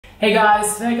Hey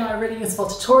guys, today I got a really useful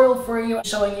tutorial for you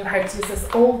showing you how to use this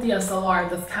old DSLR,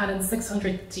 this Canon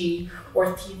 600D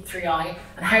or T3i,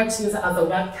 and how to use it as a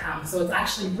webcam. So it's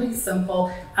actually really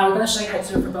simple, and we're going to show you how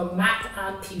to do it for both Mac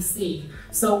and PC.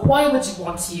 So why would you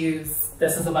want to use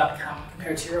this as a webcam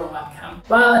compared to your own webcam?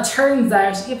 Well, it turns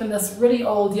out even this really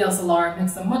old DSLR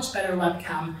makes a much better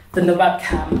webcam than the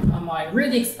webcam on my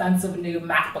really expensive new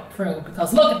MacBook Pro,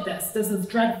 because look at this is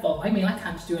dreadful. I mean, I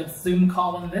can't do a Zoom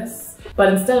call on this,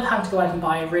 but instead of having to go out and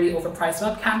buy a really overpriced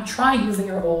webcam, try using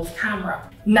your old camera.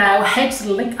 Now head to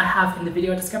the link I have in the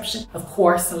video description. Of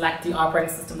course, select the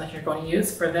operating system that you're going to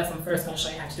use. For this, I'm first going to show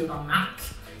you how to do it on Mac,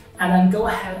 and then go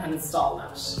ahead and install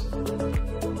that.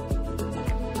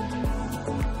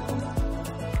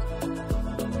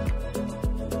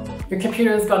 Your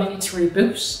computer is going to need to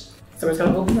reboot. So we're just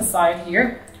going to open the side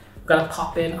here. We're going to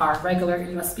pop in our regular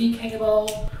USB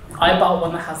cable. I bought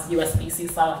one that has the USB-C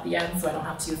slot at the end, so I don't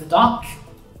have to use a dock.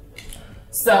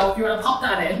 So you're going to pop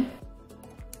that in.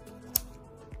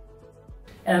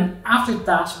 And after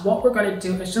that, what we're going to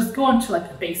do is just go into like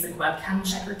a basic webcam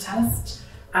checker test.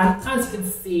 And as you can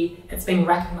see, it's being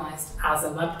recognized as a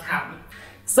webcam.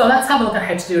 So let's have a look at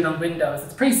how to do it on Windows.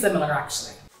 It's pretty similar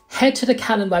actually. Head to the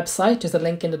Canon website, there's a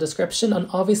link in the description, and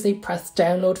obviously press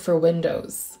download for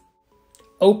Windows.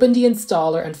 Open the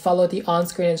installer and follow the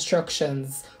on-screen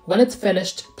instructions. When it's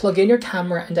finished, plug in your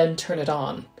camera and then turn it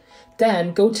on.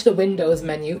 Then go to the Windows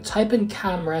menu, type in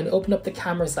camera and open up the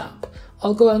Cameras app.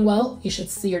 All going well, you should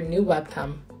see your new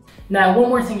webcam. Now, one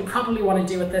more thing you probably want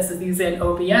to do with this is use it in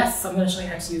OBS, so I'm going to show you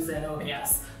how to use it in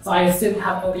OBS. So I assume you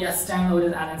have OBS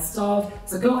downloaded and installed,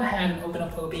 so go ahead and open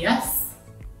up OBS.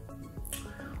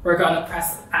 We're going to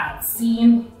press Add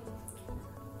Scene,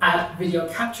 Add Video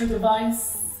Capture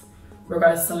Device. We're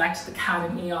going to select the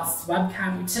Canon EOS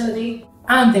Webcam utility.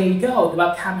 And there you go, the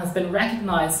webcam has been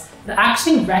recognized. It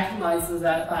actually recognizes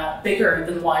it bigger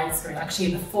than widescreen, actually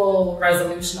the full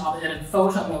resolution of it in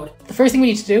photo mode. The first thing we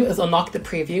need to do is unlock the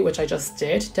preview, which I just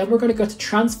did. Then we're going to go to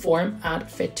Transform and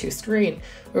Fit to Screen.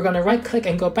 We're going to right click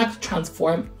and go back to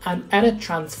Transform and edit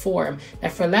Transform. Now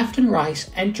for left and right,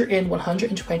 enter in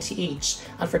 120 each,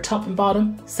 and for top and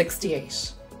bottom,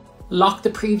 68. Lock the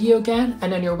preview again,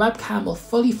 and then your webcam will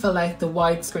fully fill out the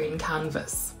widescreen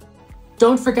canvas.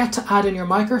 Don't forget to add in your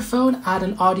microphone, add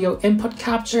an audio input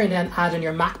capture, and then add in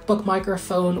your MacBook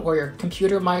microphone or your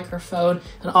computer microphone,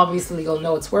 and obviously you'll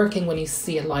know it's working when you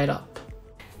see it light up.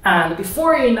 And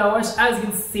before you know it, as you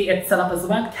can see, it's set up as a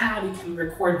webcam. You can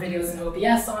record videos in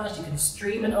OBS on it, you can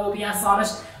stream in OBS on it,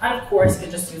 and of course you can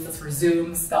just use this for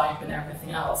Zoom, Skype, and everything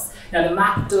else. Now the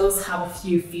Mac does have a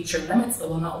few feature limits that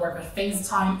will not work with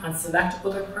FaceTime and select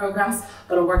other programs,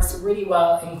 but it works really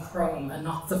well in Chrome and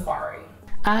not Safari.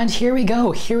 And here we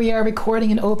go, here we are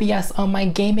recording in OBS on my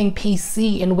gaming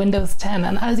PC in Windows 10,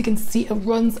 and as you can see it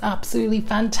runs absolutely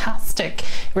fantastic.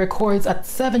 It records at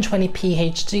 720p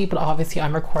HD, but obviously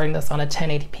I'm recording this on a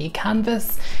 1080p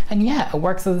canvas, and yeah, it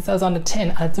works as it says on the tin,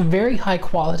 and it's very high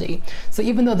quality. So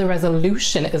even though the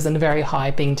resolution isn't very high,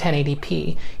 being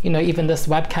 1080p, you know, even this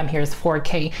webcam here is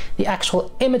 4K, the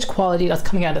actual image quality that's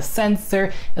coming out of the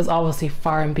sensor is obviously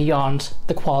far and beyond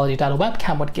the quality that a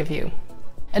webcam would give you.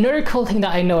 Another cool thing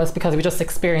that I noticed, because we just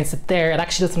experienced it there, it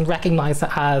actually doesn't recognize it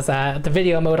as the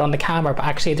video mode on the camera, but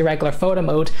actually the regular photo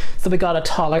mode, so we got a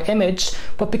taller image.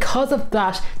 But because of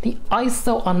that, the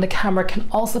ISO on the camera can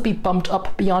also be bumped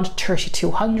up beyond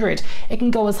 3200. It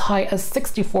can go as high as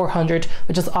 6400,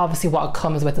 which is obviously what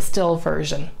comes with the still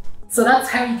version. So that's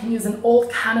how you can use an old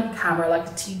Canon camera like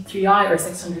the T3i or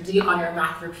 600D on your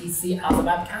Mac or PC as a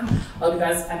webcam. I hope you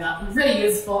guys find that really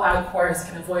useful, and of course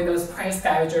you can avoid those price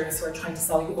gougers who are trying to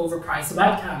sell you overpriced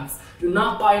webcams. Do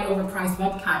not buy an overpriced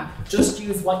webcam, just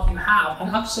use what you have. And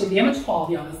actually the image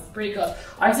quality on this is pretty good.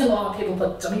 I've seen a lot of people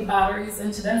put dummy batteries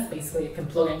into this. Basically you can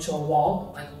plug into a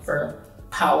wall like for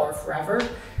power forever,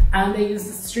 and they use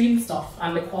the stream stuff,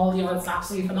 and the quality of it's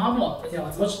absolutely phenomenal. You know,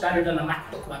 it's much better than a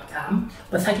MacBook webcam.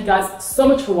 But thank you guys so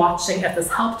much for watching. If this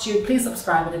helped you, please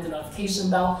subscribe and hit the notification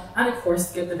bell, and of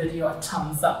course give the video a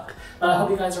thumbs up. But I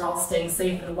hope you guys are all staying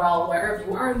safe and well wherever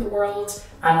you are in the world,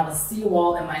 and I will see you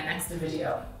all in my next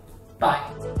video. Bye.